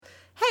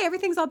hey,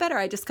 everything's all better.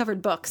 I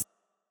discovered books.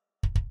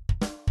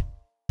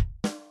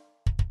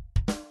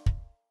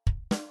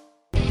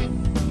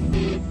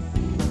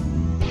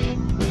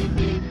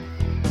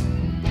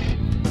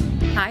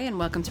 Hi, and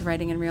welcome to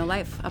Writing in Real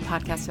Life, a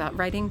podcast about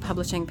writing,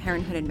 publishing,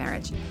 parenthood, and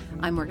marriage.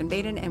 I'm Morgan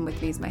Baden, and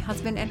with me is my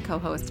husband and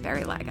co-host,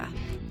 Barry Laga.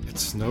 It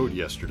snowed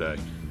yesterday.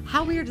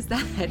 How weird is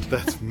that?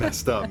 That's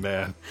messed up,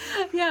 man.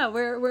 Yeah,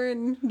 we're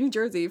in New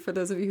Jersey, for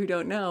those of you who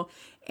don't know.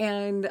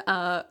 And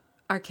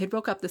our kid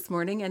woke up this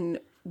morning, and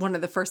one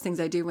of the first things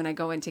I do when I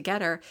go in to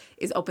get her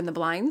is open the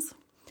blinds.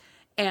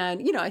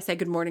 And, I say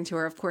good morning to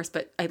her, of course,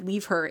 but I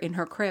leave her in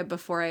her crib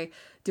before I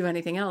do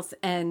anything else.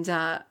 And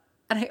I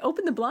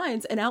opened the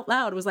blinds and out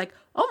loud was like,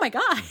 oh my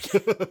God.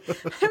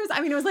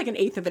 It was like an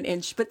eighth of an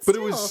inch, but still. But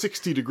it was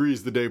 60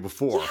 degrees the day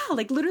before. Yeah,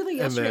 like literally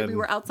yesterday we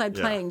were outside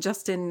playing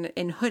just in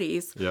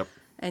hoodies. Yep.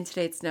 And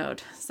today it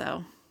snowed.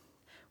 So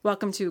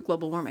welcome to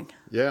global warming.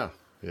 Yeah.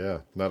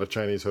 Not a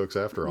Chinese hoax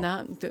after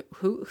all.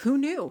 Who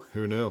knew?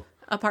 Who knew?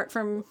 Apart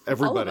from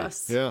everybody. All of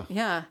us. Yeah.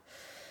 Yeah.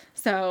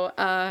 So,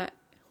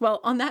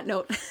 on that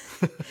note,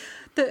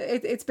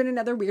 it's been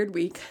another weird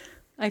week.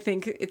 I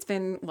think it's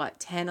been,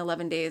 10,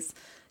 11 days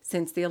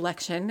since the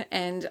election.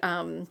 And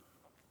I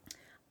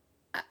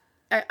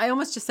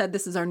almost just said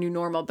this is our new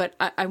normal, but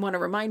I want to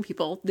remind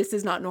people this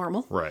is not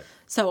normal. Right.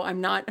 So I'm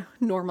not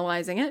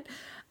normalizing it.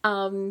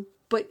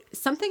 But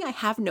something I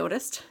have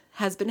noticed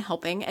has been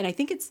helping, and I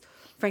think it's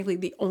frankly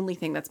the only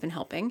thing that's been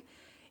helping,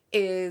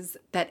 is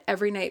that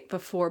every night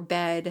before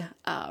bed,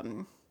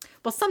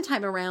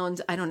 sometime around,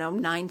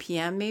 9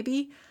 p.m.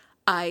 maybe,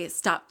 I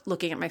stop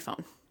looking at my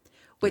phone,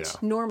 which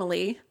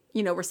normally,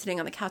 we're sitting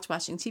on the couch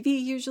watching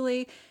TV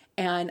usually,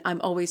 and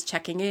I'm always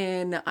checking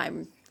in.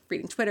 I'm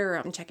reading Twitter,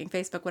 I'm checking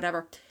Facebook,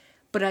 whatever.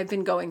 But I've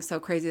been going so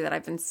crazy that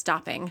I've been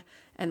stopping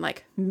and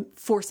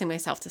forcing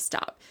myself to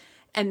stop.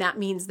 And that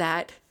means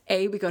that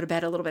A, we go to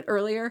bed a little bit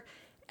earlier,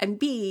 and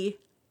B,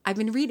 I've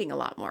been reading a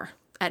lot more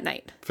at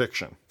night.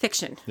 Fiction.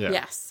 Yeah.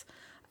 Yes.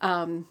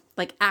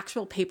 Like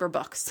actual paper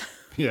books.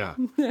 Yeah.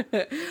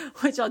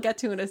 Which I'll get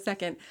to in a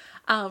second.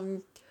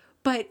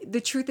 But the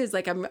truth is,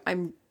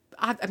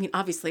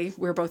 obviously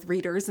we're both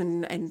readers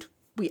and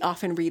we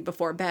often read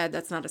before bed.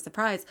 That's not a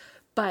surprise.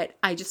 But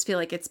I just feel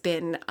like it's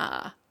been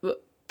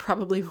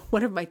probably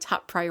one of my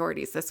top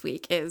priorities this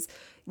week is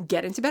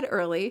get into bed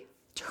early,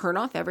 turn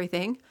off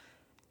everything,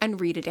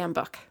 and read a damn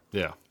book.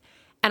 Yeah.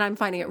 And I'm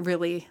finding it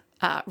really,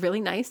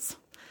 really nice.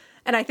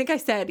 And I think I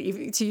said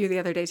to you the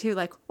other day too,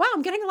 wow,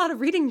 I'm getting a lot of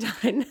reading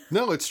done.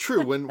 No, it's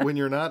true. When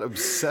you're not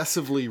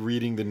obsessively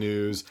reading the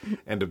news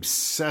and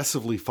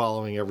obsessively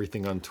following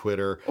everything on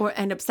Twitter.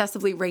 And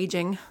obsessively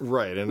raging.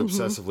 Right, and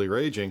obsessively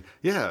raging.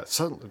 Yeah,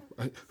 suddenly,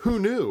 who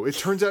knew? It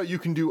turns out you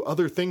can do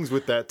other things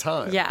with that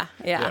time. Yeah.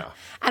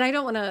 And I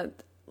don't want to,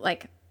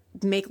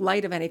 make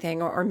light of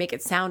anything or make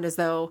it sound as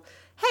though,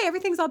 hey,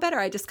 everything's all better.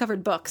 I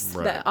discovered books.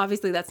 Right.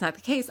 Obviously, that's not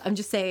the case. I'm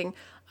just saying,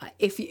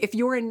 if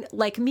you're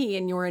like me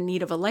and you're in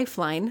need of a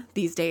lifeline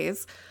these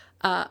days,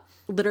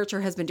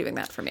 literature has been doing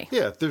that for me.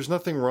 Yeah, there's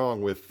nothing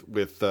wrong with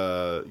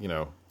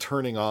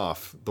turning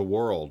off the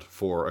world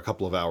for a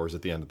couple of hours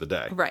at the end of the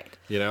day. Right.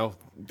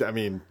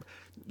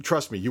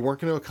 Trust me, you weren't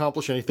going to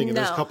accomplish anything in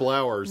those couple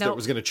hours that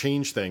was going to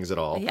change things at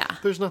all. Yeah.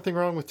 There's nothing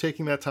wrong with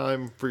taking that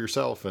time for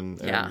yourself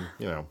and.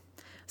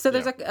 So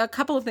there's a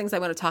couple of things I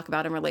want to talk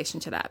about in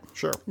relation to that.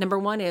 Sure. Number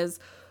one is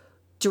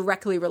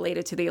directly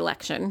related to the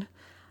election.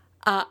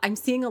 I'm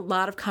seeing a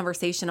lot of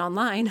conversation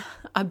online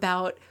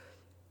about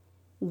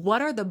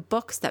what are the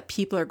books that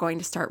people are going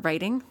to start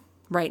writing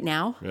right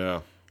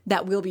now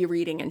that we'll be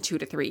reading in 2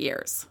 to 3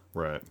 years.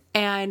 Right.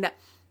 And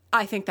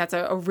I think that's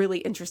a really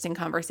interesting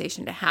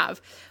conversation to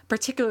have,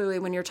 particularly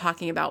when you're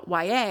talking about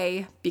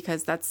YA,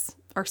 because that's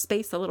our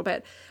space a little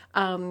bit.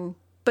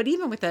 But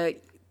even with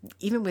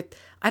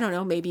I don't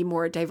know, maybe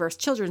more diverse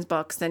children's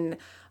books, and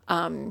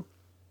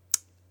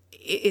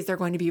is there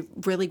going to be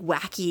really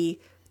wacky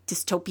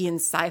dystopian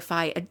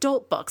sci-fi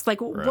adult books?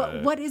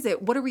 What is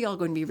it? What are we all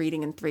going to be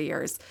reading in 3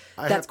 years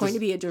that's going to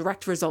be a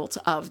direct result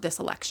of this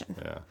election?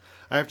 Yeah.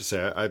 I have to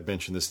say, I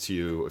mentioned this to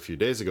you a few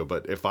days ago,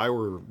 but if I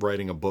were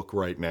writing a book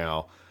right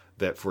now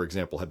that, for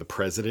example, had the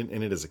president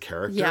in it as a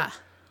character,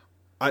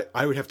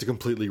 I would have to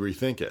completely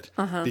rethink it.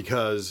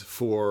 Because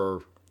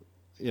for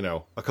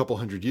a couple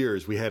hundred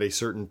years, we had a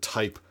certain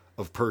type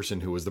of person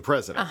who was the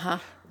president.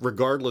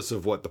 Regardless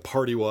of what the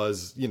party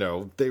was,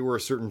 they were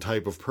a certain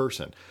type of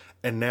person.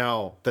 And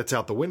now that's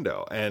out the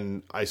window.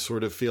 And I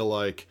sort of feel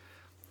like,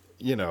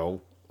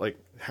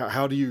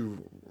 how do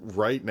you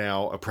write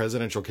now a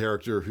presidential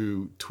character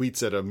who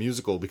tweets at a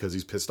musical because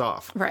he's pissed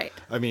off? Right.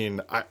 I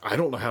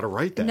don't know how to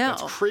write that. No.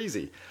 That's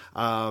crazy.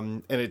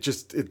 And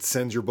it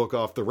sends your book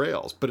off the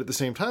rails. But at the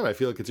same time, I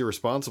feel like it's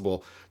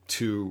irresponsible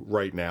to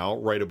write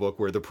a book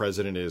where the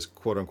president is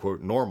quote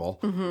unquote normal.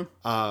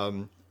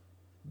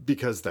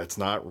 Because that's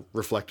not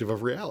reflective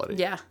of reality.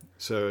 Yeah.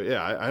 So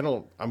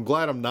I'm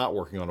glad I'm not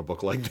working on a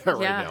book like that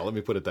right now. Let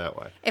me put it that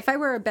way. If I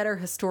were a better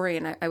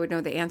historian, I would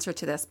know the answer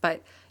to this,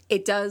 but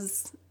it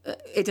does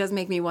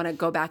make me want to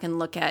go back and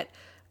look at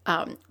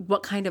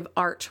what kind of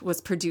art was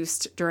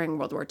produced during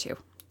World War II.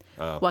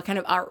 What kind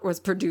of art was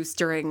produced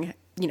during,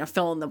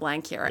 fill in the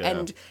blank here.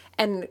 Yeah.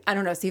 And I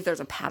don't know, see if there's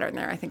a pattern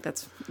there. I think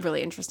that's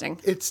really interesting.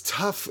 It's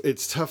tough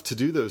to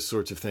do those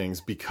sorts of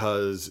things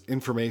because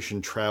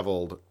information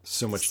traveled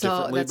so much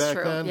differently that's back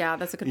true. then. Yeah,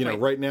 that's a good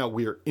point. Right now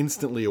we are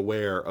instantly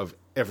aware of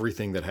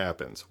everything that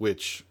happens,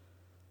 which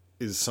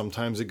is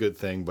sometimes a good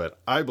thing, but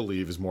I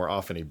believe is more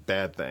often a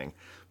bad thing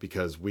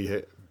because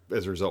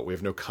as a result, we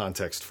have no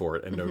context for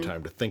it and no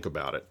time to think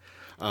about it.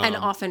 And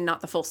often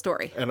not the full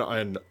story.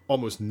 And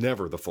almost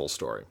never the full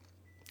story.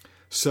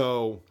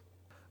 So,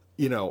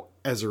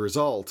 as a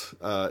result,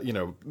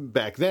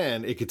 back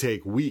then it could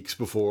take weeks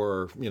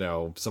before,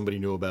 somebody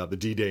knew about the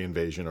D-Day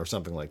invasion or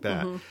something like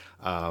that.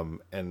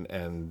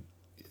 And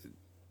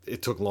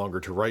it took longer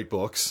to write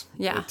books.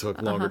 Yeah. It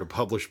took longer to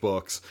publish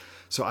books.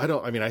 So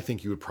I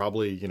think you would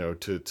probably,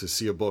 to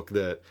see a book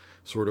that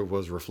sort of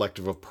was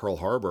reflective of Pearl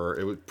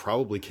Harbor,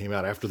 probably came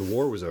out after the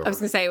war was over. I was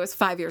going to say it was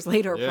 5 years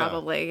later,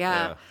 probably.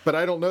 Yeah. But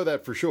I don't know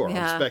that for sure.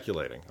 Yeah.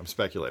 I'm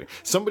speculating.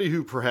 Somebody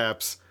who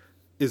perhaps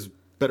is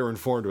better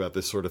informed about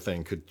this sort of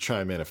thing could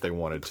chime in if they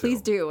wanted to.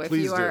 Please do, if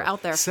you are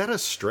out there. Set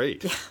us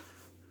straight. Yeah.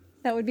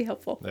 That would be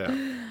helpful.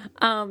 Yeah.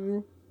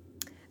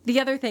 The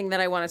other thing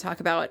that I want to talk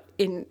about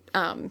in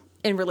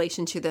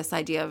relation to this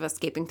idea of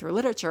escaping through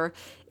literature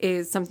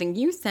is something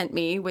you sent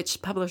me,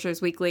 which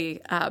Publishers Weekly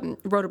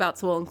wrote about,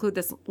 so we'll include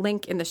this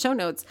link in the show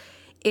notes,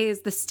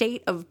 is the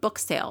state of book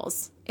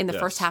sales in the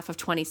first half of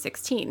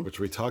 2016. Which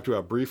we talked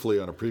about briefly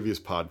on a previous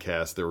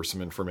podcast. There was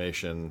some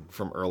information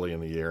from early in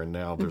the year, and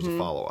now there's a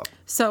follow-up.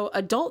 So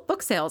adult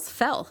book sales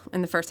fell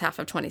in the first half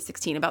of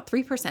 2016, about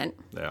 3%.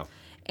 Yeah.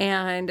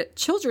 And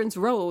children's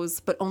rose,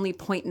 but only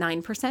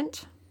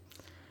 0.9%.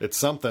 It's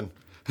something.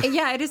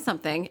 Yeah, it is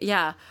something.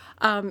 Yeah.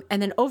 And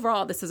then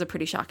overall, this is a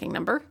pretty shocking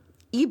number.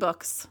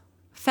 Ebooks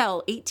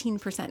fell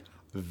 18%.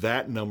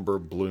 That number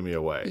blew me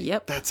away.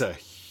 Yep. That's a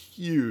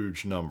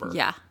huge number.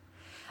 Yeah.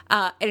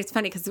 And it's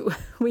funny because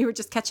we were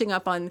just catching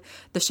up on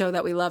the show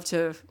that we love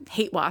to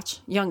hate watch,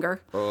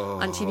 Younger,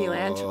 on TV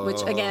Land,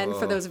 which, again,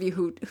 for those of you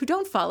who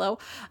don't follow,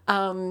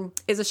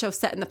 is a show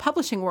set in the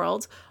publishing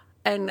world.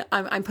 And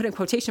I'm putting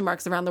quotation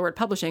marks around the word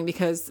publishing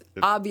because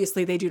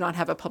obviously they do not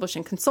have a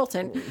publishing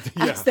consultant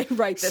as they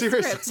write this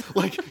script.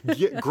 Like,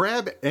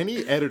 grab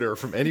any editor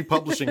from any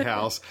publishing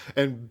house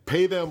and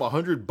pay them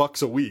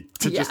 $100 a week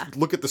to just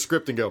look at the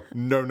script and go,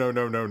 no.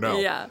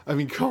 Yeah. I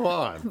mean, come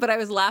on. But I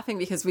was laughing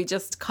because we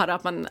just caught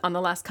up on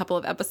the last couple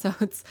of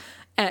episodes.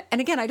 And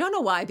again, I don't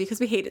know why,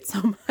 because we hate it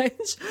so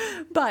much.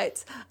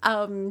 But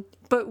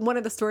one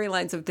of the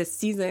storylines of this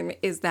season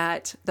is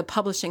that the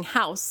publishing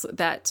house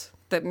that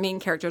the main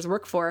characters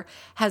work for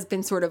has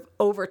been sort of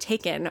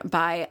overtaken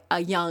by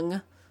a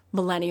young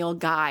millennial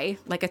guy,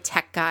 like a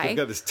tech guy. They've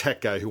got this tech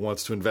guy who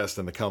wants to invest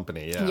in the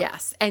company. Yeah.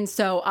 Yes. And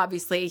so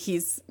obviously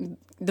he's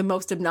the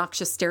most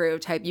obnoxious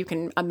stereotype you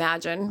can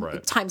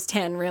imagine, times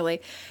 10 really.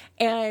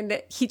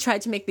 And he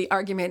tried to make the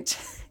argument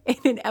in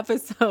an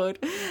episode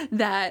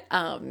that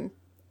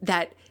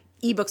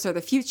ebooks are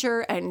the future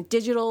and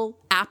digital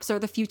apps are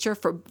the future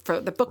for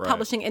the book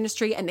publishing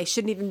industry, and they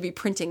shouldn't even be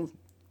printing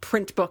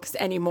print books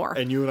anymore.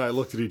 And you and I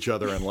looked at each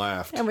other and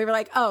laughed. And we were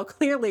like, oh,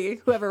 clearly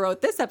whoever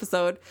wrote this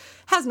episode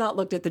has not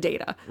looked at the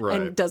data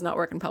and does not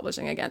work in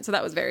publishing again. So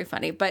that was very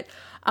funny. But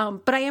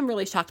I am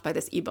really shocked by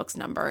this ebooks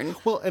number.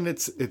 And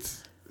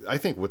it's I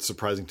think what's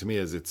surprising to me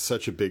is it's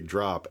such a big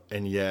drop,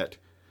 and yet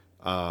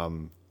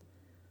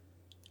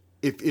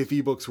if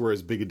ebooks were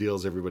as big a deal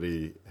as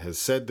everybody has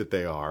said that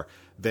they are,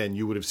 then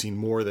you would have seen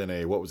more than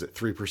a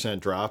 3%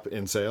 drop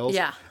in sales.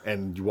 Yeah.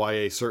 And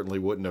YA certainly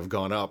wouldn't have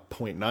gone up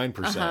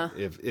 0.9%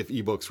 if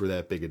ebooks were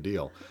that big a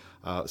deal.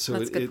 So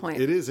that's a good point.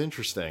 It is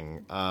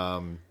interesting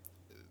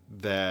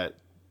that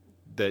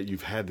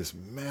you've had this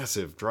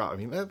massive drop. I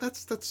mean,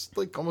 that's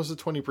like almost a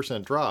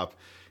 20% drop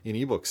in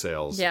ebook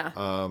sales. Yeah.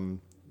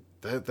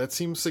 That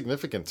seems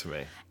significant to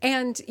me.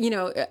 And,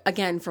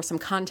 again, for some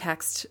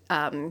context,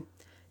 when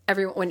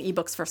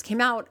ebooks first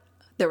came out,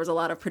 there was a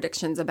lot of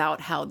predictions about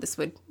how this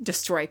would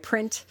destroy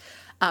print.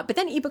 But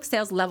then ebook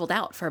sales leveled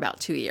out for about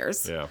 2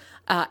 years. Yeah.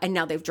 And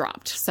now they've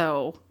dropped.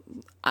 So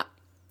I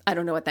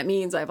don't know what that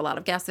means. I have a lot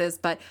of guesses.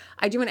 But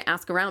I do want to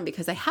ask around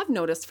because I have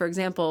noticed, for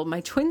example,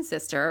 my twin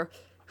sister,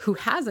 who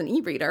has an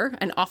e-reader,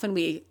 and often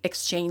we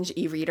exchange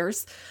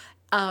e-readers,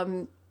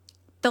 the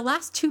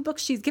last 2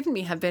 books she's given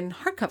me have been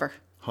hardcover.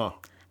 Huh.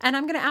 And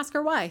I'm going to ask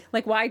her why.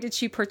 Like, why did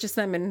she purchase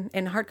them in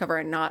hardcover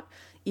and not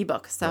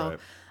ebook? So...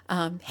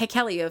 hey,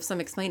 Kelly, you have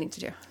some explaining to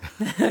do.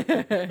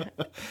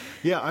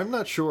 Yeah, I'm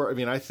not sure. I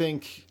mean, I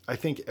think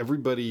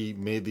everybody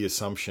made the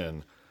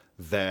assumption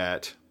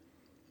that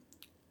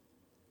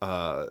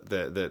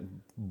that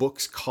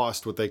books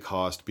cost what they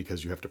cost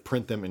because you have to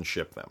print them and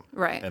ship them.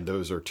 Right. And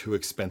those are 2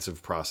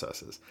 expensive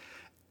processes.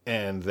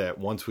 And that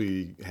once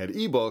we had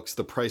ebooks,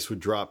 the price would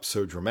drop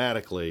so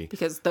dramatically.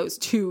 Because those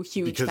 2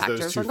 huge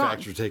factors are gone.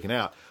 Factors are taken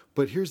out.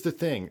 But here's the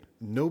thing.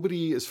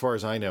 Nobody, as far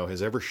as I know,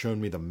 has ever shown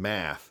me the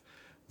math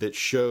that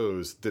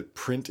shows that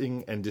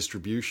printing and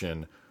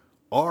distribution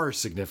are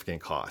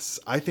significant costs.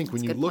 I think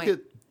when you look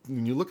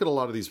at a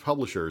lot of these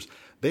publishers,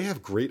 they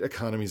have great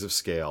economies of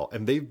scale,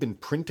 and they've been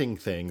printing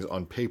things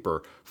on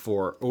paper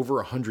for over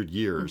 100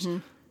 years.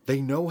 They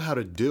know how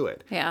to do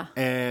it. Yeah.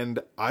 And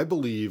I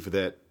believe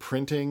that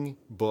printing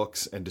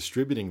books and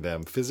distributing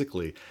them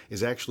physically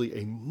is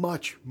actually a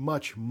much,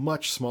 much,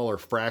 much smaller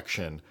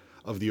fraction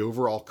of the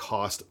overall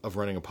cost of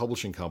running a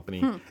publishing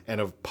company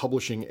and of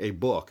publishing a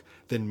book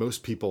than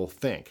most people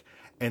think.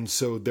 And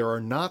so there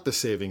are not the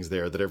savings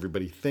there that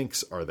everybody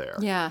thinks are there.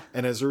 Yeah.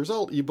 And as a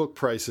result, ebook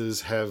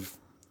prices have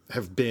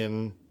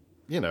been,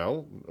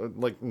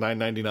 like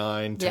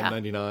 $9.99,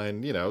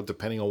 $10.99,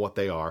 depending on what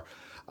they are.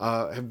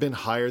 Have been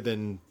higher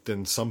than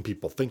some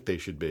people think they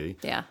should be.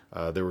 Yeah.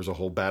 There was a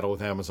whole battle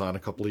with Amazon a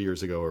couple of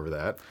years ago over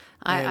that.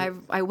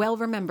 I well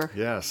remember.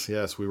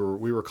 Yes, we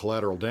were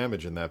collateral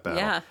damage in that battle.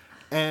 Yeah.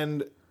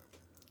 And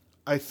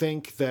I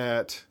think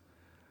that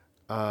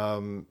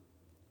I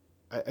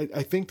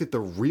think that the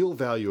real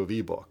value of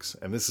ebooks,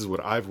 and this is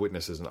what I've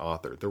witnessed as an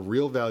author, the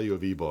real value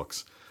of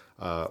ebooks.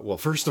 Well,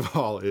 first of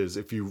all, is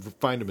if you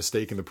find a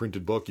mistake in the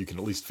printed book, you can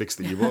at least fix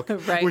the ebook,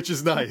 Right. which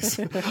is nice.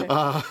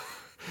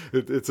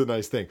 It's a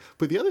nice thing.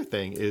 But the other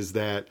thing is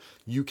that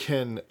you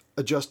can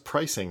adjust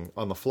pricing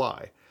on the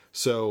fly.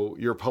 So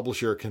your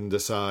publisher can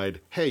decide,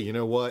 hey, you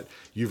know what?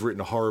 You've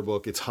written a horror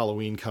book. It's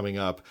Halloween coming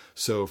up.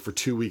 So for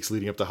 2 weeks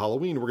leading up to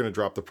Halloween, we're going to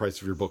drop the price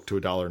of your book to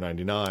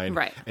 $1.99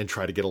 Right. and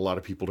try to get a lot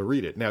of people to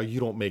read it. Now, you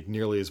don't make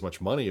nearly as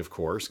much money, of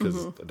course,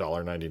 because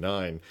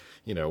 $1.99,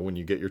 when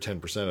you get your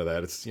 10% of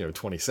that, it's,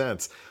 20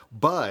 cents.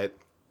 But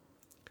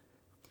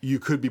you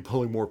could be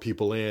pulling more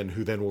people in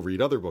who then will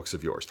read other books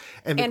of yours.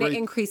 And it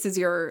increases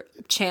your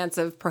chance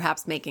of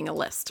perhaps making a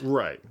list.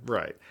 Right.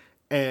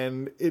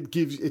 And it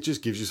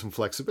just gives you some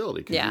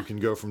flexibility, because you can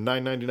go from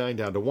 $9.99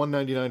 down to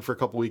 $1.99 for a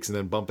couple weeks and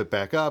then bump it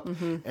back up,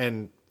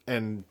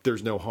 and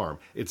there's no harm.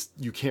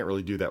 You can't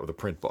really do that with a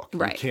print book.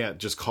 Right. You can't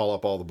just call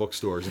up all the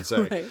bookstores and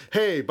say, Right.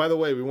 "Hey, by the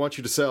way, we want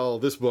you to sell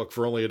this book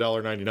for only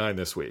 $1.99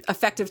 this week."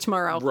 Effective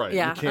tomorrow. Right.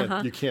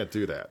 Yeah. You can't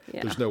do that.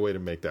 Yeah. There's no way to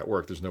make that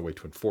work. There's no way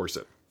to enforce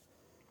it.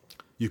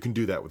 You can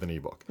do that with an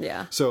ebook.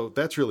 Yeah. So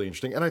that's really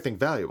interesting, and I think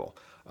valuable.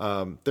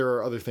 There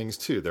are other things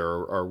too. There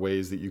are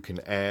ways that you can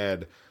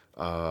add.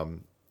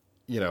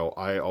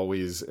 I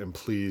always am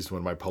pleased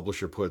when my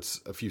publisher puts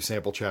a few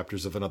sample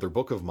chapters of another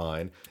book of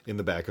mine in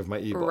the back of my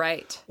ebook.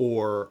 Right.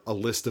 Or a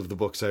list of the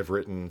books I've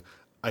written,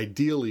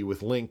 ideally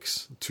with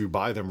links to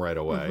buy them right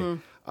away.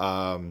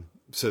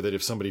 So that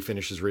if somebody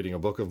finishes reading a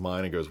book of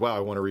mine and goes, wow,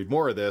 I want to read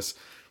more of this,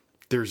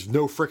 there's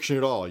no friction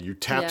at all. You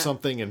tap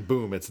something and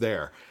boom, it's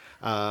there.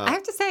 I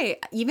have to say,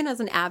 even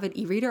as an avid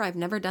e-reader, I've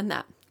never done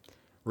that.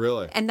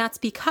 Really? And that's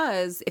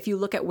because if you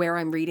look at where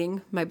I'm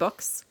reading my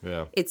books,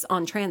 it's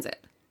on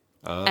transit.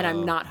 And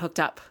I'm not hooked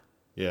up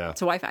to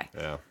Wi-Fi.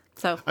 Yeah.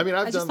 So I mean,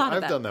 I've done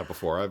done that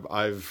before.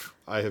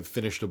 I have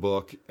finished a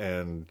book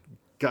and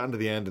gotten to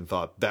the end and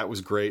thought that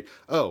was great.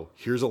 Oh,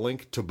 here's a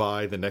link to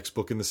buy the next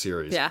book in the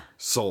series. Yeah.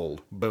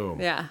 Sold. Boom.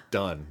 Yeah.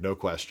 Done. No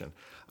question.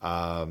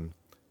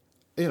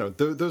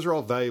 Those are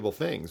all valuable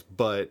things,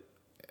 but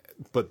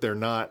they're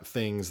not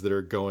things that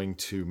are going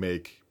to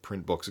make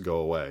print books go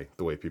away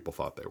the way people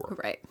thought they were.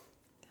 Right.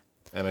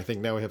 And I think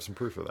now we have some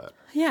proof of that.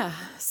 Yeah.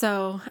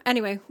 So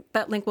anyway,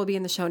 that link will be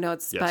in the show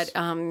notes. Yes.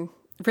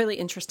 But really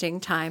interesting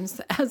times,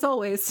 as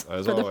always,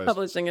 the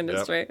publishing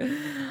industry.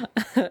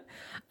 Yep.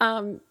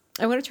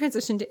 I want to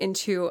transition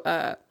into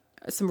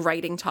some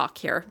writing talk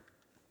here.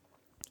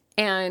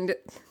 And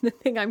the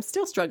thing I'm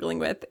still struggling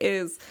with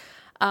is,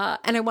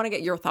 and I want to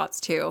get your thoughts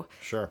too.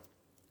 Sure.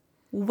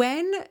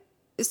 When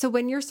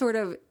you're sort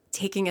of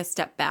taking a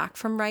step back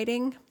from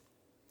writing,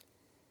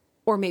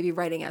 or maybe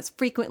writing as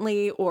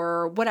frequently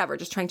or whatever,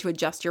 just trying to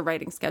adjust your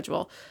writing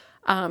schedule,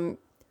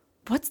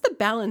 what's the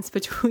balance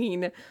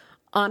between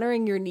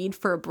honoring your need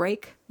for a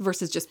break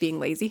versus just being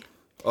lazy?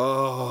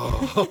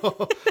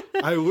 Oh,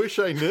 I wish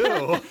I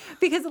knew.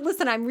 Because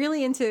listen, I'm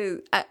really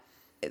into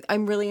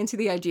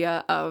the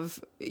idea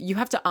of you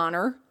have to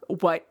honor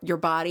what your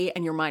body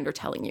and your mind are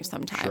telling you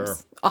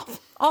sometimes. Sure.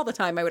 All the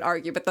time, I would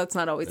argue, but that's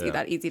not always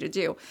that easy to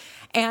do.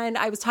 And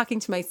I was talking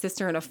to my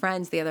sister and a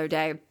friend the other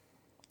day,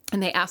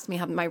 and they asked me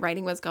how my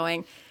writing was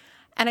going.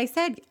 And I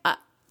said,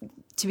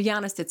 to be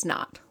honest, it's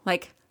not.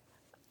 Like,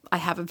 I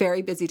have a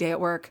very busy day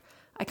at work.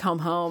 I come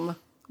home,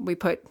 we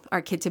put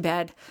our kid to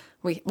bed.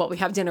 We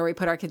have dinner, we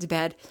put our kid to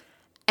bed.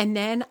 And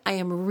then I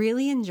am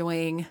really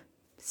enjoying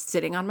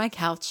sitting on my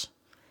couch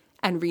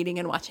and reading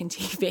and watching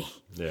TV.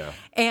 Yeah.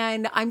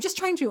 And I'm just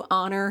trying to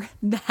honor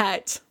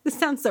that. This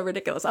sounds so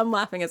ridiculous. I'm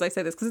laughing as I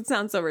say this because it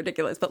sounds so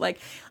ridiculous. But like,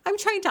 I'm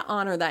trying to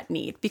honor that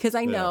need because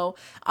I know,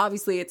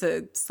 obviously, it's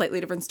a slightly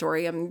different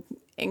story. I'm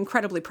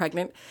incredibly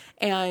pregnant.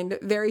 And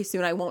very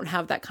soon I won't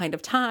have that kind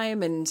of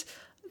time. And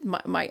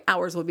my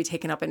hours will be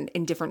taken up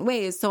in different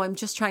ways. So I'm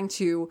just trying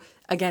to,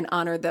 again,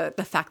 honor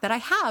the fact that I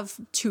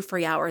have 2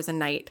 free hours a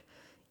night,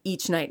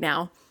 each night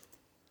now.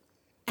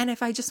 And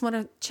if I just want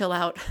to chill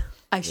out,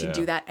 I should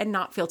do that and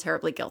not feel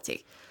terribly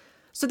guilty.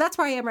 So that's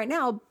where I am right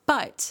now.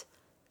 But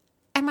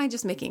am I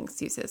just making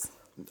excuses?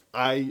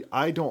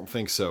 I don't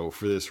think so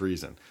for this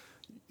reason.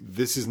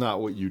 this is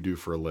not what you do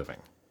for a living.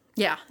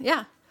 Yeah.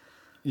 Yeah.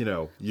 You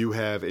know, you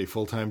have a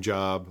full-time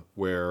job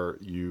where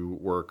you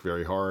work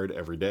very hard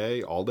every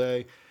day, all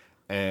day,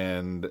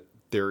 and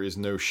there is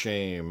no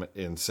shame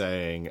in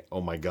saying,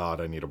 oh my God,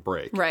 I need a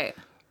break. Right.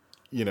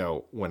 You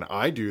know, when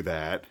I do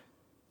that,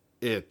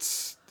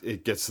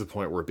 it gets to the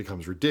point where it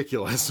becomes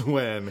ridiculous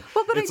when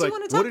well, but it's I do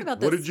want to talk about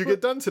this. What did you get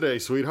done today,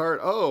 sweetheart?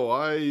 Oh,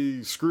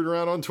 I screwed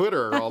around on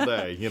Twitter all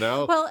day, you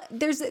know? Well,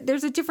 there's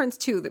a difference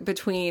too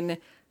between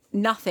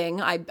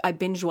nothing. I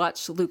binge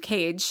watched Luke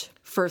Cage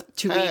for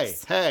 2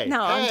 weeks.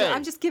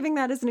 I'm just giving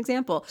that as an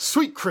example.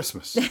 Sweet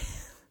Christmas.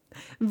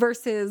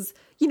 Versus,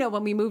 you know,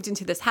 when we moved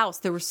into this house,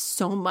 there was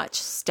so much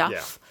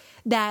stuff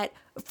that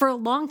for a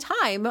long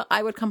time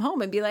I would come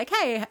home and be like,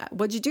 hey,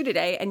 what'd you do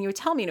today? And you would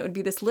tell me, and it would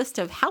be this list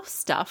of house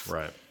stuff.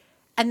 Right.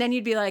 And then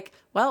you'd be like,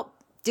 well,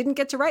 didn't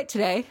get to write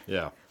today.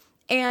 Yeah.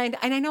 And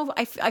I know,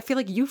 I feel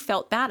like you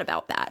felt bad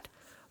about that.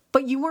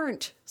 But you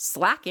weren't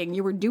slacking.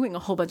 You were doing a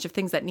whole bunch of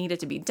things that needed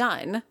to be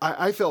done.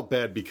 I felt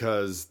bad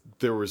because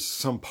there was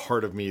some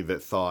part of me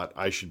that thought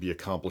I should be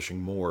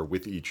accomplishing more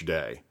with each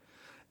day.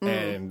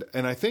 And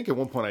I think at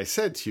one point I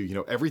said to you, you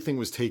know, everything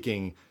was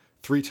taking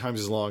 3 times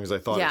as long as I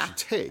thought it should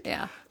take.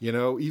 Yeah. You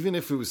know, even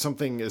if it was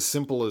something as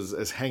simple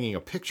as hanging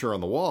a picture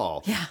on the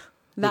wall. Yeah.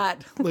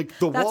 That like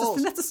the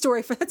walls. That's a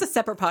story that's a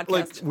separate podcast.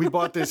 Like we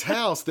bought this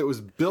house that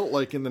was built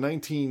like in the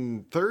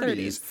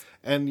 1930s,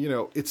 and you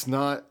know it's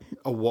not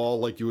a wall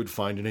like you would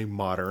find in a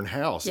modern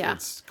house. Yeah.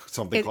 It's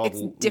something called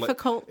it's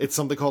difficult. It's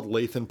something called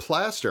lath and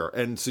plaster,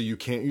 and so you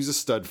can't use a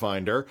stud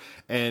finder.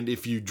 And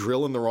if you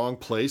drill in the wrong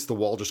place, the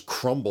wall just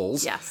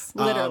crumbles. Yes,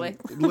 literally,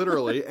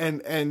 literally,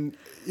 and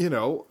you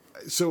know.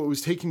 So it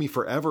was taking me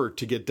forever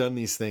to get done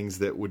these things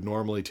that would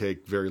normally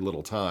take very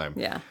little time.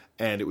 Yeah.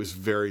 And it was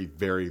very,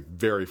 very,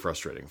 very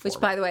frustrating for me.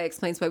 Which, by the way,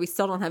 explains why we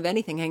still don't have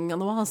anything hanging on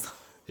the walls.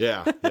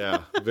 Yeah.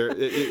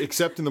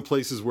 Except in the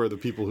places where the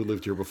people who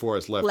lived here before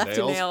us left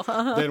nails. A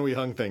nail. Then we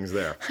hung things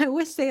there. I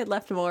wish they had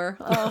left more.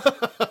 Oh,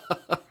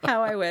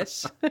 how I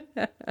wish.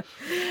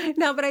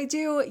 No, but I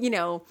do, you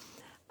know,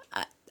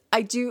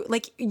 I do,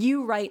 like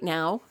you right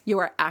now, you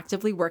are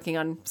actively working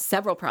on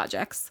several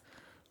projects.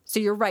 So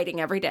you're writing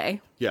every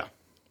day. Yeah.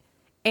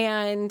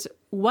 And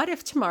what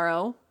if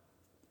tomorrow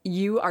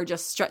you are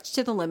just stretched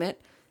to the limit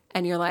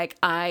and you're like,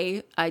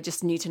 I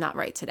just need to not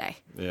write today?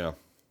 Yeah.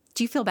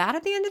 Do you feel bad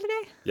at the end of the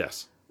day?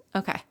 Yes.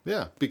 Okay.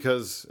 Yeah,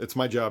 because it's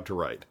my job to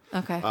write.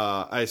 Okay.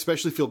 I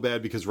especially feel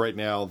bad because right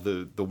now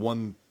the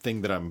one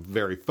thing that I'm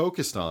very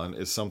focused on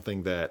is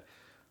something that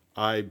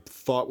I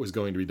thought was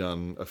going to be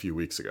done a few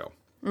weeks ago.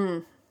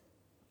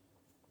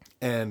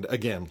 And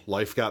again,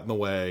 life got in the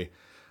way.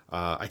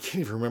 I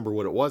can't even remember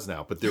what it was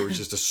now, but there was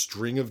just a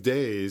string of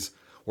days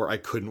where I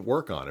couldn't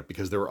work on it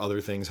because there were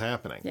other things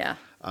happening. Yeah.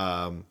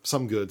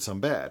 Some good, some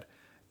bad.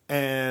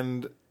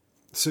 And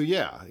so,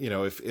 yeah, you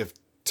know, if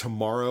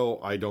tomorrow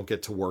I don't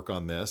get to work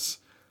on this,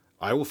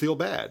 I will feel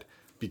bad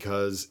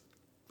because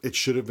it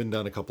should have been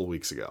done a couple of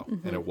weeks ago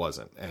and it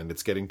wasn't. And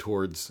it's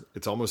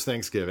it's almost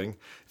Thanksgiving. In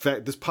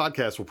fact, this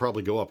podcast will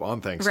probably go up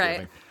on Thanksgiving.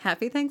 Right.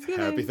 Happy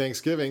Thanksgiving. Happy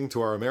Thanksgiving to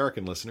our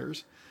American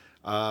listeners.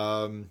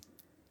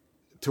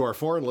 To our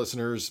foreign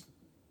listeners,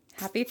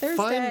 happy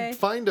Thursday.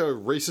 Find a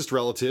racist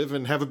relative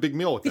and have a big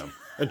meal with them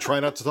and try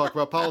not to talk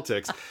about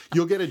politics.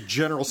 You'll get a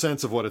general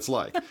sense of what it's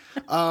like.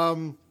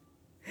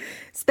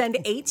 Spend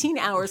 18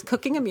 hours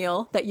cooking a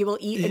meal that you will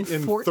eat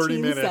in 14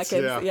 30 minutes,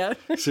 seconds.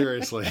 Yeah.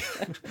 Seriously.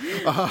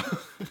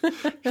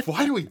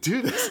 Why do we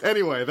do this?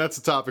 Anyway, that's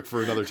a topic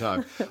for another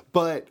time.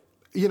 But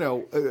you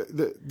know,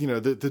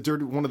 the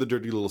dirty, one of the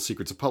dirty little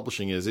secrets of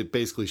publishing is it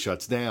basically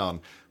shuts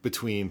down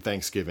between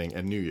Thanksgiving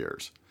and New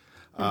Year's.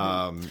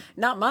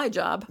 Not my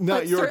job.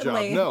 Not your job,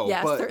 no.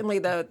 Yeah, certainly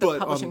the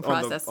publishing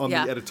process. On the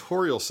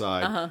editorial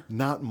side,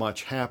 not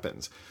much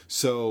happens.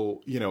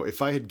 So, you know,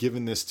 if I had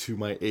given this to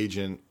my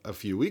agent a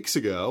few weeks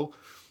ago,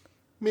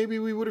 maybe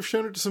we would have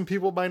shown it to some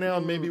people by now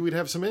and maybe we'd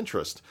have some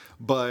interest.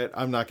 But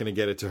I'm not going to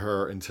get it to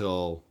her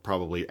until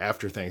probably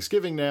after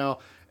Thanksgiving now.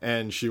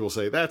 And she will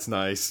say, that's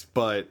nice,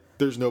 but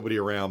there's nobody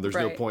around. There's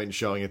no point in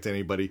showing it to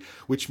anybody,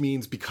 which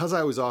means because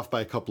I was off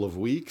by a couple of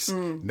weeks,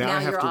 now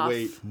I have to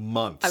wait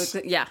months.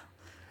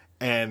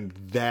 And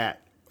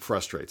that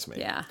frustrates me.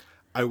 Yeah.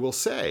 I will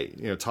say,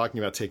 you know, talking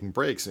about taking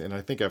breaks, and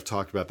I think I've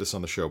talked about this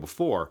on the show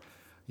before,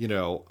 you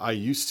know, I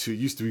used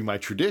to be my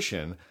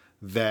tradition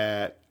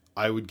that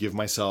I would give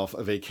myself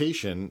a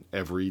vacation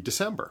every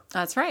December.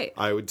 That's right.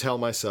 I would tell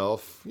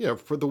myself, you know,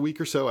 for the week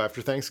or so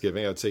after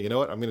Thanksgiving, I would say, you know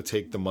what, I'm going to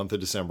take the month of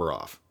December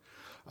off.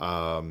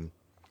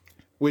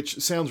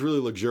 Which sounds really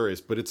luxurious,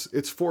 but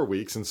it's 4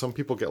 weeks, and some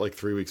people get like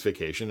 3 weeks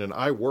vacation, and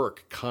I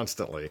work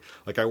constantly.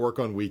 Like I work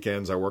on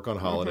weekends, I work on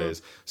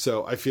holidays,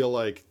 so I feel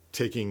like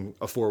taking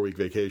a 4-week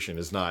vacation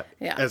is not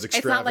as extravagant.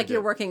 It's not like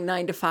you're working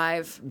 9 to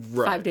 5,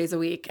 5 days a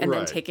week, and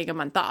then taking a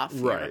month off.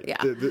 Right. Yeah.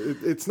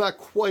 It's not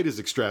quite as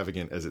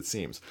extravagant as it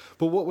seems.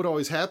 But what would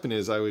always happen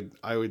is I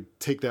would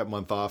take that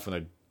month off, and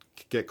I'd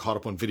get caught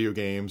up on video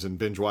games and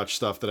binge watch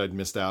stuff that I'd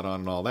missed out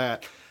on and all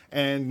that.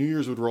 And New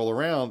Year's would roll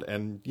around,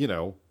 and you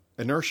know,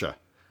 inertia.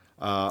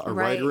 A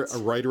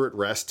writer at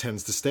rest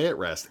tends to stay at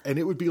rest. And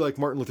it would be like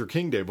Martin Luther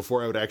King Day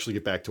before I would actually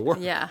get back to work.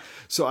 Yeah.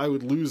 So I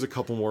would lose a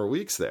couple more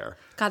weeks there.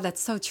 God, that's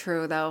so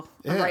true, though.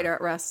 A writer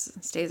at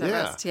rest stays at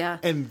rest. Yeah.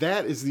 And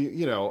that is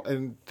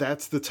and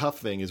that's the tough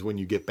thing is when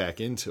you get back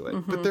into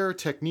it. But there are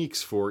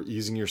techniques for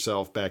easing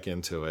yourself back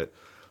into it,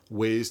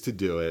 ways to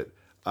do it.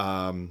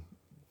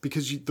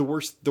 Because the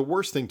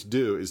worst thing to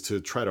do is to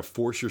try to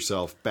force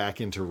yourself back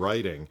into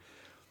writing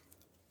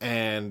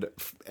and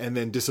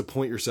then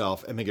disappoint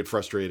yourself and then get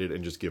frustrated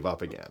and just give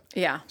up again.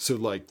 Yeah. So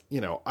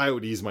I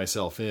would ease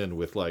myself in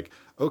with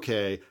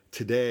okay,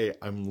 today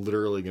I'm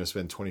literally going to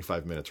spend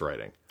 25 minutes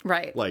writing.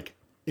 Right.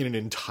 In an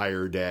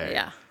entire day.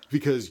 Yeah.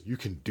 Because you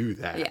can do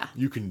that. Yeah.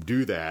 You can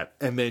do that.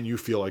 And then you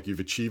feel like you've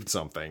achieved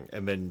something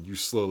and then you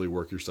slowly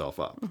work yourself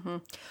up. Mm-hmm.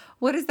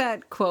 What is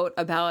that quote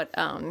about,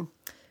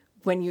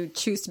 when you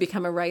choose to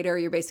become a writer,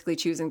 you're basically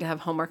choosing to have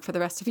homework for the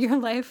rest of your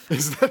life?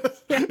 Is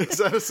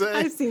that a saying?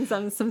 I've seen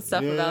some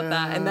stuff about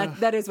that, and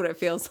that is what it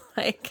feels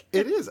like.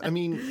 It is. I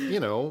mean,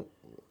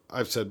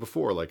 I've said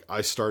before,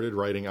 I started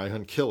writing I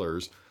Hunt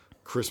Killers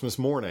Christmas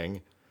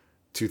morning,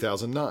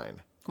 2009.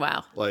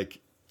 Wow.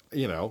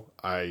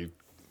 I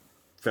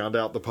found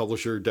out the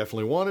publisher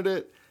definitely wanted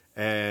it,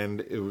 and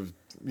it was,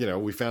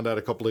 we found out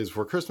a couple days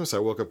before Christmas. I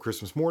woke up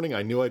Christmas morning.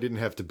 I knew I didn't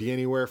have to be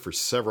anywhere for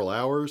several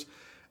hours.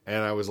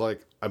 And I was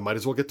like, I might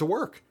as well get to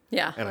work.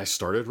 Yeah. And I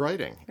started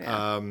writing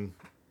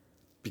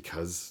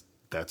because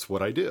that's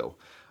what I do.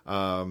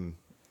 I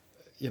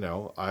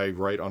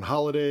write on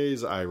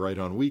holidays. I write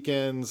on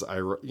weekends.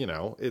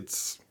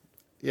 It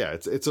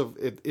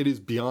is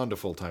beyond a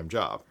full-time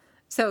job.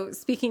 So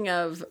speaking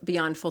of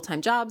beyond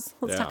full-time jobs,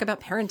 let's talk about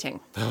parenting.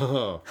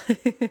 Oh.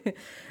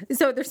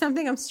 So there's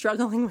something I'm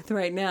struggling with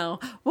right now.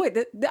 Boy,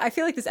 I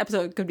feel like this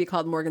episode could be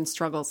called Morgan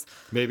Struggles.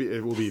 Maybe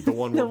it will be the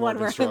one where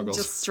Morgan struggles.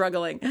 I'm just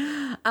struggling.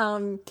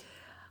 I'm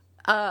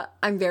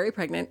very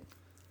pregnant,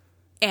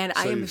 and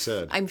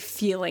I'm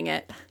feeling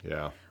it.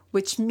 Yeah.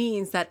 Which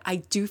means that I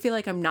do feel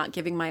like I'm not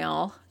giving my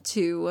all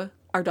to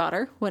our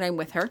daughter when I'm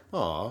with her.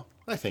 Aw,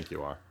 I think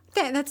you are.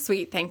 That's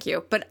sweet. Thank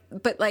you. But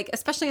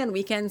especially on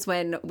weekends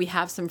when we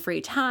have some free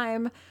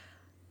time,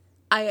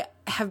 I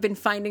have been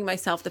finding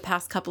myself the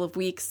past couple of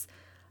weeks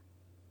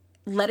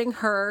letting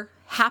her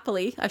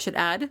happily, I should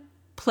add,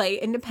 play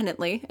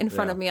independently in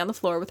front of me on the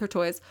floor with her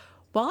toys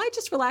while I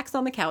just relax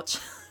on the couch.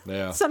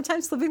 Yeah.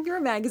 Sometimes flipping through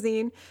a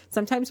magazine,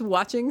 sometimes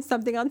watching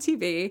something on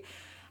TV.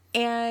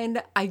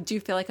 And I do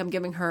feel like I'm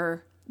giving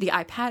her the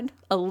iPad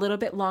a little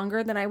bit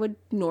longer than I would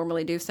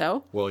normally do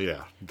so. Well,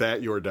 yeah,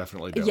 that you're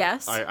definitely doing.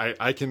 Yes.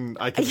 I can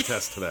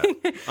attest to that.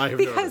 I have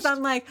because noticed.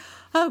 I'm like,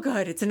 oh,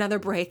 good, it's another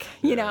break,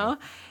 you know?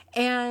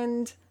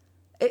 And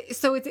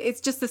so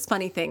it's just this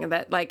funny thing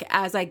that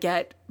as I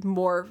get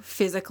more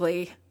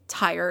physically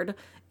tired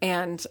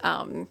and,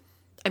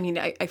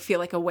 I feel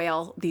like a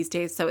whale these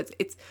days. So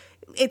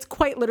it's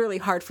quite literally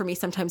hard for me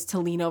sometimes to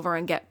lean over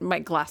and get my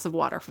glass of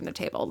water from the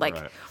table.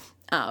 Right.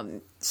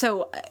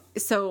 So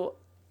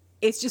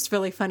it's just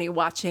really funny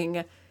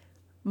watching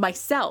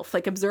myself,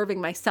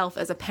 observing myself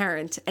as a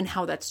parent and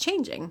how that's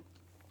changing.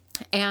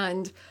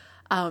 And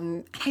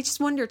I just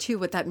wonder too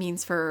what that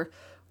means for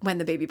when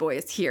the baby boy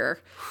is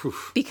here.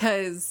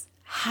 Because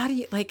how do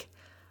you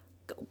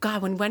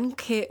God, when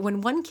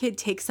one kid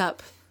takes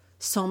up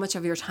so much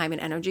of your time and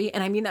energy,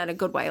 and I mean that in a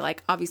good way,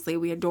 obviously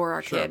we adore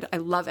our kid. I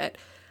love it.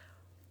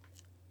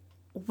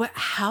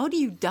 How do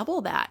you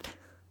double that?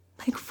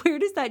 Where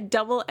does that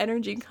double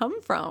energy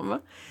come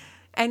from?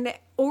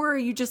 Or are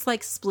you just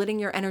splitting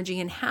your energy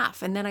in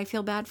half? And then I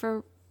feel bad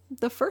for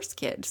the first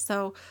kid.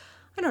 So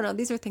I don't know.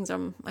 These are things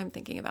I'm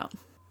thinking about.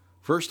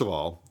 First of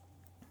all,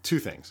 two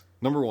things.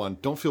 Number one,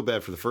 don't feel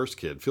bad for the first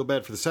kid. Feel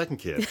bad for the second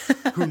kid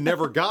who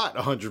never got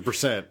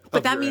 100%.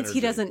 But that means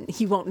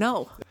he won't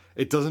know.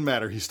 It doesn't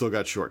matter. He still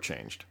got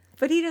shortchanged.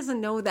 But he doesn't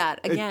know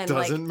that. Again, it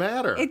doesn't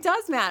matter. It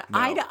does matter.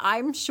 No.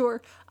 I'm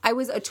sure I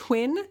was a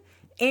twin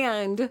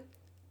and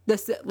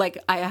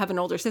I have an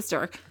older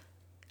sister.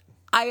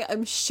 I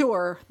am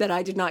sure that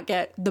I did not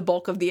get the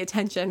bulk of the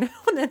attention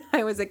when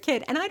I was a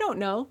kid. And I don't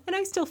know. And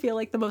I still feel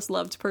like the most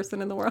loved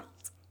person in the world.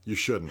 You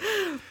shouldn't.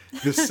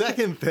 The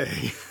second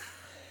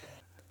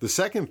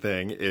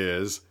thing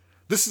is,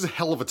 this is a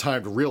hell of a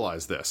time to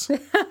realize this.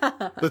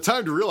 The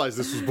time to realize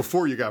this was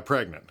before you got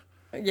pregnant.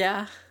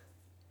 Yeah.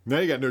 Now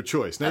you got no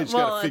choice. Now you just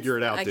got to figure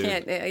it out, dude.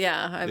 I can't.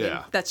 Yeah. I mean,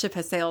 that ship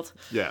has sailed.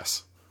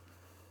 Yes.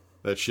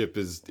 That ship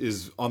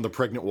is on the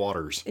pregnant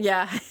waters.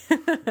 Yeah.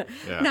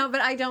 No, but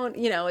I don't,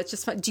 it's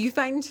just fun. Do you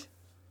find,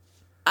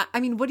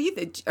 what do you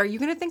think? Are you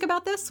going to think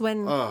about this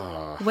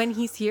when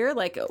he's here?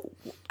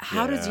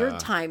 How does your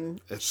time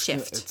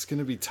shift? It's going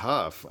to be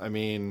tough.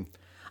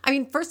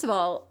 First of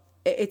all,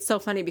 it's so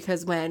funny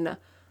because when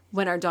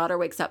our daughter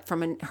wakes up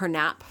from her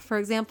nap, for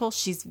example,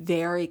 she's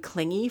very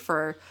clingy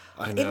for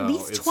at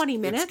least 20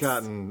 minutes.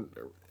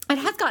 It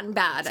has gotten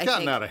bad. It's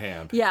gotten out of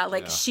hand. Yeah,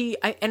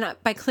 and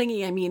by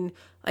clingy, I mean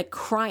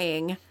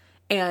crying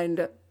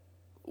and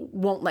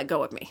won't let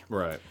go of me.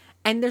 Right.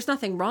 And there's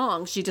nothing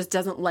wrong. She just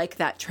doesn't like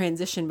that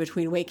transition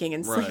between waking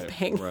and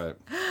sleeping. Right.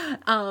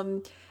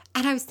 And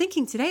I was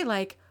thinking today,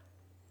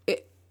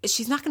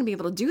 she's not going to be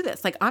able to do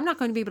this. Like, I'm not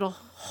going to be able to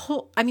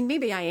hold, I mean,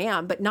 maybe I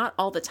am, but not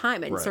all the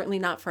time. And certainly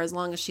not for as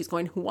long as she's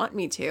going to want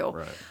me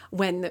to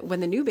when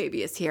the new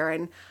baby is here.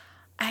 And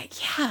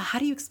how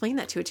do you explain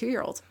that to a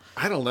 2-year-old?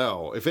 I don't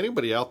know. If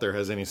anybody out there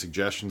has any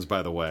suggestions,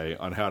 by the way,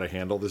 on how to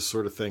handle this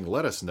sort of thing,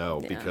 let us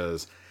know.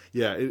 Because,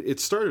 it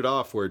started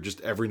off where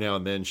just every now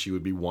and then she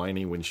would be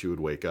whiny when she would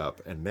wake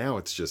up. And now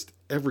it's just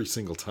every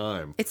single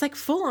time. It's like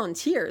full-on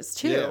tears,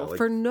 too, like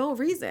for no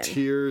reason.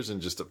 Tears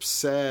and just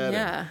upset.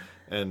 Yeah.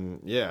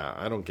 And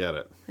I don't get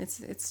it.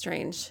 It's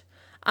strange.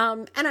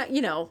 And I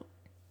don't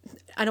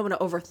want to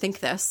overthink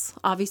this.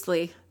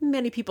 Obviously,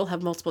 many people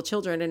have multiple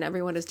children and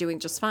everyone is doing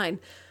just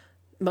fine.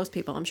 Most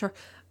people, I'm sure.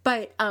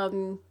 But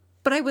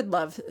I would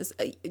love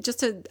just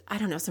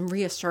some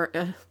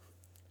reassurance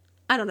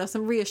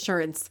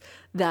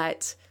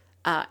that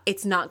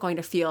it's not going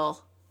to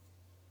feel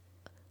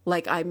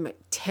like I'm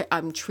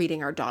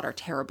treating our daughter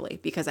terribly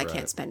because I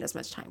can't spend as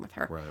much time with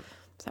her. Right.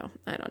 So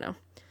I don't know.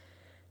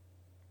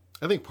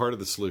 I think part of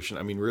the solution,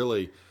 I mean,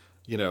 really,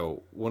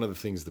 one of the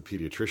things the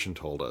pediatrician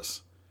told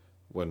us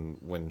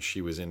when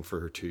she was in for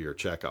her 2-year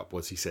checkup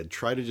was he said,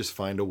 try to just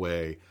find a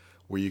way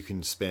where you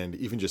can spend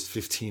even just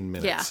 15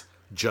 minutes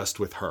just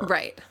with her.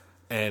 Right.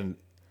 And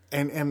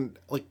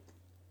like,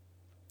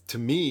 to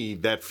me,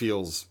 that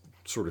feels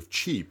sort of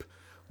cheap,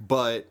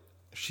 but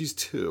she's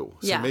 2.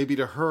 So maybe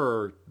to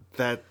her,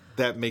 that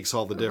makes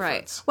all the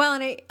difference. Right.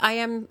 Well, and I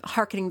am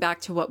hearkening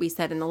back to what we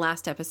said in the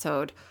last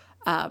episode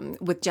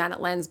with Janet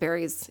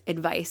Lansbury's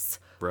advice,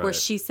 where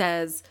she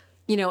says,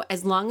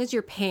 as long as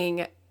you're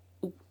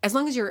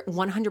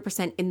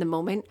 100% in the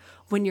moment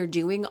when you're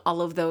doing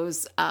all of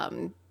those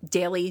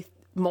daily,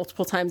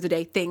 multiple times a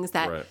day things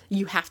that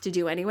you have to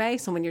do anyway.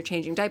 So when you're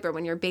changing diaper,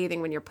 when you're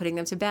bathing, when you're putting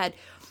them to bed,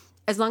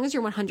 as long as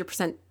you're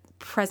 100%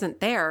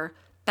 present there,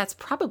 that's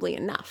probably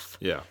enough.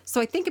 Yeah.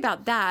 So I think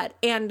about that.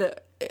 And,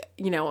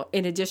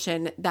 in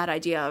addition, that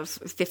idea of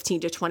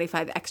 15 to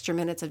 25 extra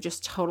minutes of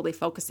just totally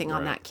focusing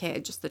on that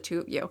kid, just the two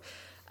of you.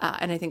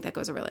 And I think that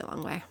goes a really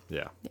long way.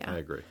 Yeah. I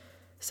agree.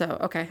 So,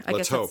 okay.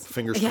 Let's hope.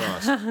 Fingers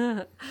crossed.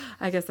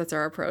 I guess that's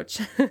our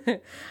approach.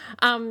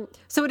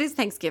 So it is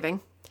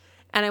Thanksgiving.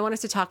 And I want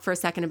us to talk for a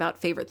second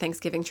about favorite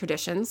Thanksgiving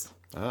traditions.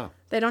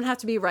 They don't have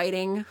to be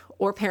writing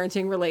or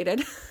parenting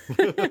related.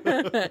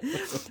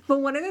 But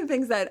one of the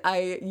things that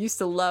I used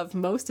to love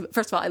most,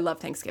 first of all, I love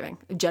Thanksgiving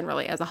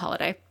generally as a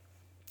holiday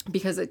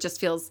because it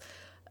just feels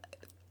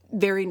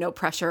very no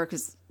pressure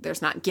because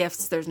there's not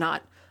gifts. There's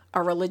not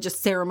a religious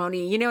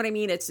ceremony. You know what I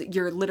mean?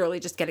 You're literally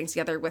just getting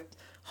together with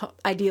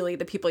ideally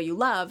the people you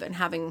love and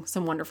having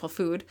some wonderful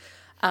food.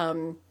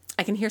 I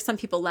can hear some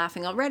people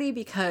laughing already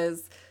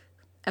because,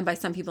 and by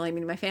some people I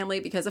mean my family,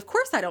 because of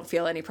course I don't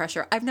feel any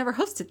pressure. I've never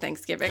hosted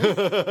Thanksgiving.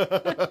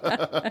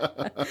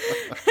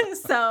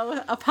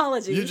 So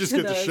apologies. You just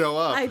get to show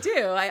up. I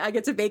do. I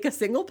get to bake a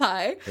single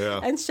pie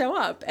and show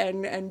up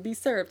and be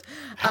served.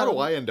 How do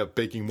I end up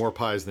baking more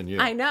pies than you?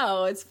 I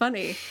know. It's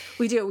funny.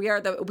 We do. We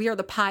are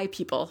the pie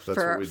people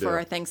for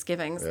our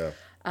Thanksgivings,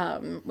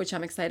 which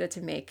I'm excited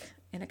to make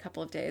in a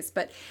couple of days.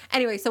 But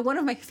anyway, so one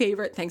of my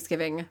favorite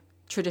Thanksgiving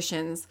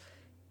traditions,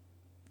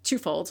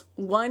 twofold.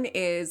 One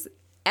is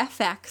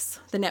FX,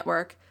 the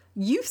network,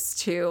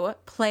 used to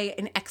play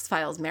an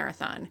X-Files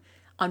marathon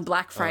on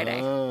Black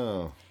Friday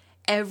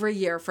every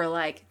year for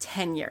like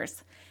 10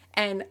 years.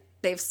 And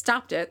they've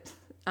stopped it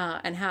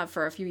and have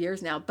for a few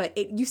years now. But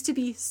it used to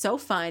be so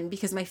fun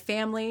because my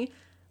family,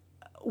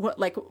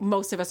 like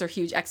most of us are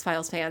huge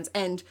X-Files fans,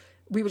 and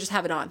we would just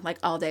have it on like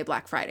all day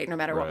Black Friday, no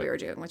matter what we were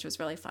doing, which was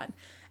really fun.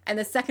 And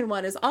the second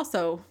one is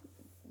also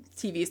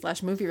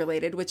TV/movie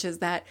related, which is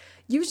that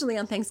usually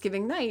on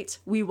Thanksgiving night,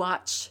 we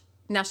watch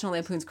National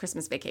Lampoon's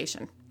Christmas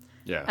Vacation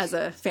as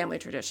a family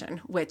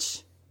tradition,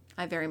 which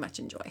I very much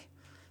enjoy.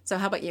 So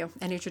how about you?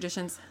 Any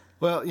traditions?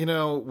 Well,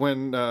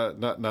 when,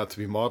 not to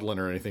be maudlin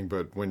or anything,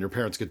 but when your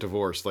parents get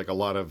divorced, like a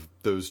lot of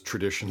those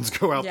traditions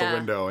go out the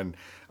window and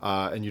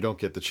you don't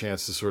get the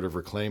chance to sort of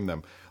reclaim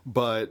them.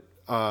 But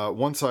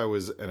once I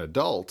was an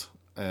adult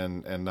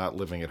and not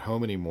living at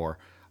home anymore,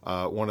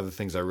 one of the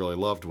things I really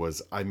loved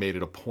was I made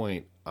it a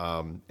point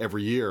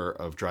every year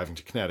of driving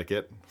to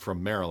Connecticut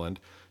from Maryland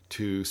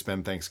to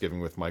spend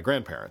Thanksgiving with my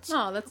grandparents.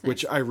 Oh, that's nice.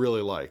 Which I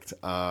really liked.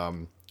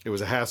 It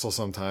was a hassle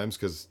sometimes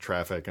because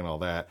traffic and all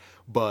that,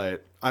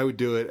 but I would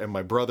do it. And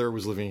my brother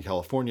was living in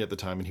California at the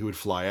time and he would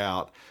fly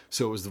out.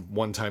 So it was the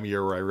one time a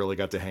year where I really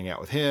got to hang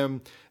out with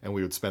him and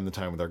we would spend the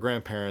time with our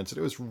grandparents. And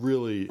it was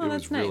really,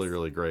 really,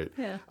 really great.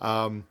 Yeah.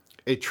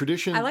 A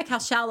tradition. I like how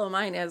shallow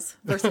mine is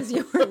versus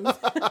yours.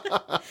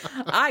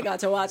 I got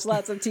to watch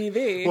lots of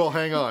TV. Well,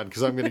 hang on,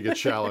 because I'm going to get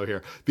shallow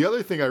here. The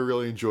other thing I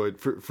really enjoyed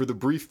for the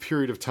brief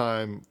period of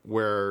time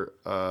where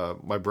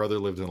my brother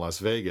lived in Las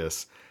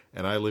Vegas,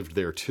 and I lived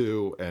there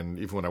too, and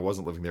even when I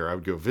wasn't living there, I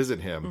would go visit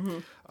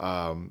him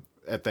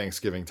at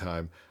Thanksgiving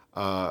time.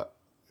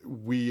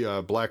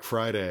 We Black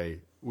Friday,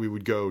 we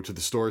would go to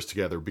the stores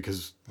together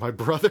because my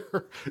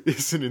brother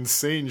is an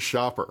insane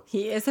shopper.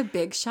 He is a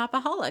big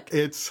shopaholic.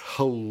 It's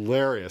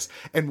hilarious.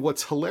 And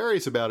what's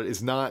hilarious about it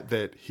is not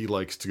that he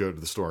likes to go to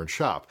the store and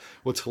shop.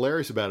 What's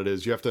hilarious about it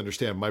is you have to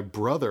understand my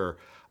brother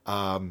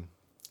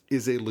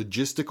is a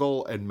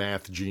logistical and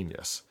math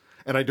genius.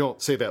 And I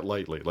don't say that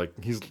lightly.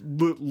 Like, he's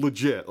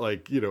legit,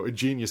 like, you know, a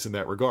genius in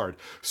that regard.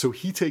 So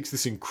he takes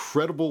this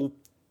incredibly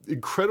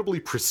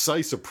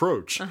precise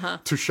approach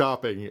to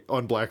shopping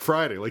on Black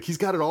Friday. Like, he's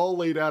got it all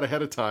laid out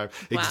ahead of time,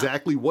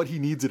 exactly what he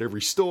needs at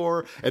every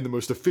store and the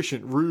most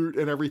efficient route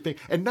and everything.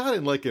 And not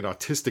in like an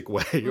autistic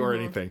way or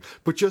anything,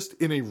 but just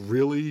in a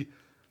really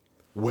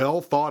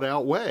well thought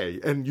out way.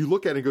 And you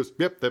look at it and goes,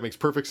 yep, that makes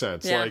perfect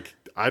sense. Yeah. Like,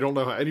 I don't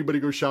know how anybody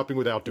goes shopping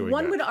without doing that.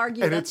 One would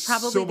argue and that's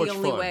probably so the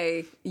only fun.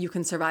 way you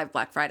can survive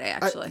Black Friday,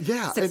 actually.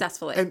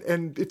 Successfully.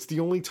 And it's the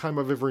only time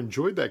I've ever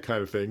enjoyed that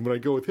kind of thing when I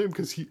go with him,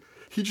 because he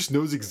just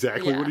knows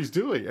exactly what he's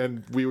doing.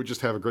 And we would just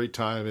have a great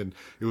time, and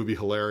it would be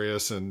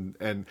hilarious.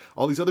 And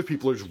all these other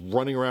people are just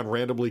running around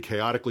randomly,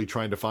 chaotically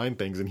trying to find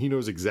things, and he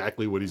knows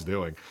exactly what he's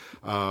doing.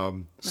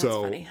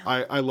 So funny.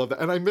 I love that.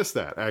 And I miss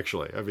that,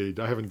 actually. I mean,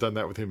 I haven't done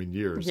that with him in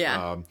years.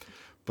 Yeah.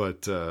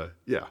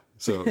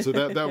 So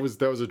that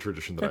was a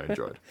tradition that I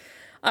enjoyed.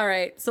 All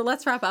right. So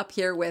let's wrap up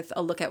here with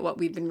a look at what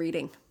we've been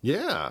reading.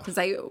 Yeah. Because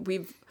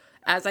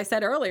as I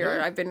said earlier,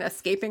 I've been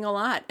escaping a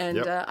lot, and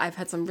I've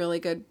had some really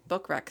good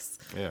book recs.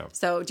 Yeah.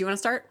 So do you want to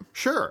start?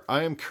 Sure.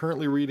 I am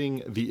currently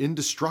reading The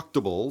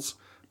Indestructibles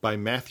by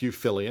Matthew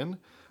Fillion.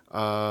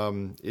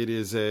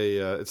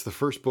 It's the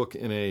first book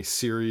in a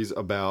series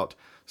about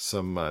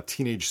some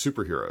teenage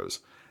superheroes.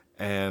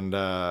 And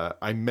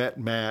I met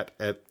Matt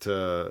at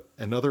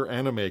another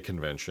anime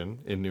convention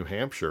in New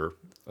Hampshire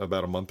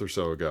about a month or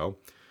so ago.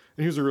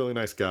 And he was a really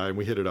nice guy, and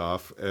we hit it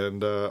off.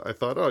 And I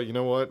thought, oh, you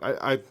know what?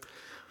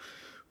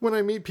 When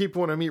I meet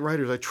people, when I meet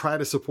writers, I try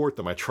to support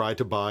them. I try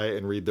to buy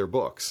and read their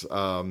books.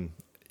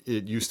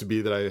 It used to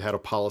be that I had a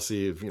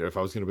policy of, if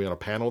I was going to be on a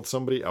panel with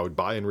somebody, I would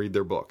buy and read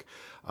their book.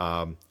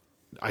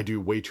 I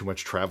do way too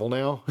much travel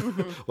now.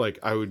 Like,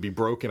 I would be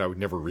broke and I would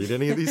never read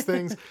any of these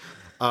things.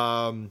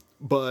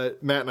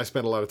 But Matt and I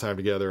spent a lot of time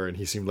together, and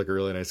he seemed like a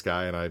really nice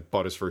guy, and I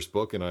bought his first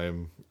book, and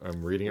I'm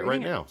reading it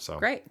right now. So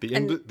great. The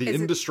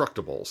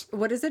Indestructibles.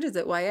 What is it? Is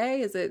it YA?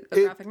 Is it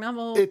a graphic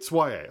novel? It's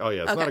YA. Oh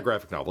yeah, it's not a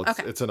graphic novel.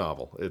 It's a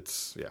novel.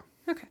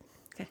 Okay.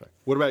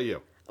 What about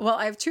you? Well,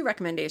 I have two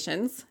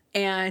recommendations,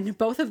 and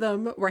both of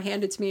them were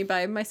handed to me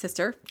by my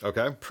sister.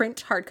 Okay.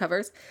 Print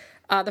hardcovers.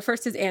 The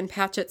first is Ann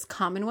Patchett's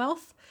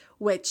Commonwealth,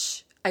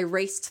 which I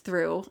raced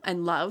through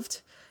and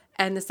loved.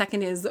 And the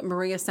second is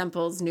Maria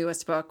Semple's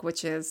newest book,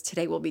 which is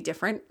Today Will Be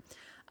Different.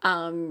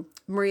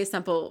 Maria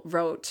Semple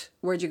wrote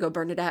Where'd You Go,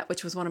 Bernadette,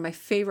 which was one of my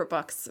favorite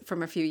books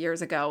from a few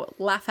years ago.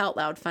 Laugh out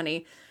loud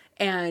funny.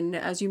 And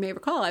as you may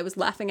recall, I was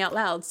laughing out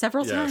loud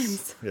several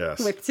times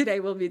with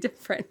Today Will Be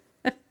Different.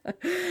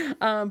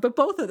 But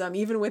both of them,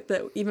 even with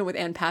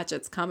Ann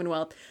Patchett's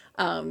Commonwealth,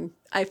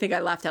 I think I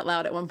laughed out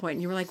loud at one point,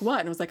 and you were like,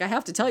 what? And I was like, I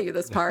have to tell you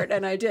this part.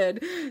 And I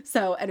did.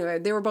 So anyway,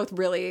 they were both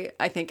really,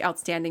 I think,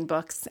 outstanding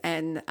books.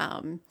 And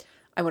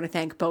I want to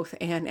thank both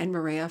Anne and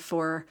Maria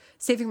for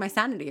saving my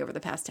sanity over the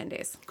past 10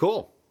 days.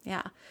 Cool.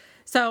 Yeah.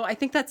 So I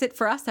think that's it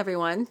for us,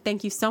 everyone.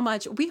 Thank you so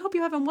much. We hope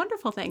you have a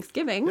wonderful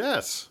Thanksgiving.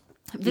 Yes.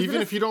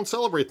 Even if you don't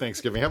celebrate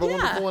Thanksgiving, have a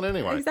wonderful one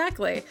anyway.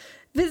 Exactly.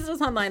 Visit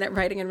us online at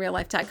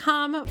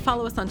writinginreallife.com.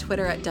 Follow us on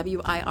Twitter at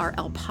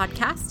WIRL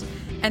Podcast.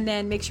 And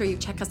then make sure you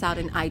check us out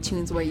in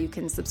iTunes, where you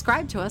can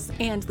subscribe to us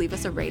and leave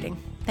us a rating.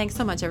 Thanks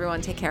so much,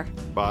 everyone. Take care.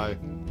 Bye.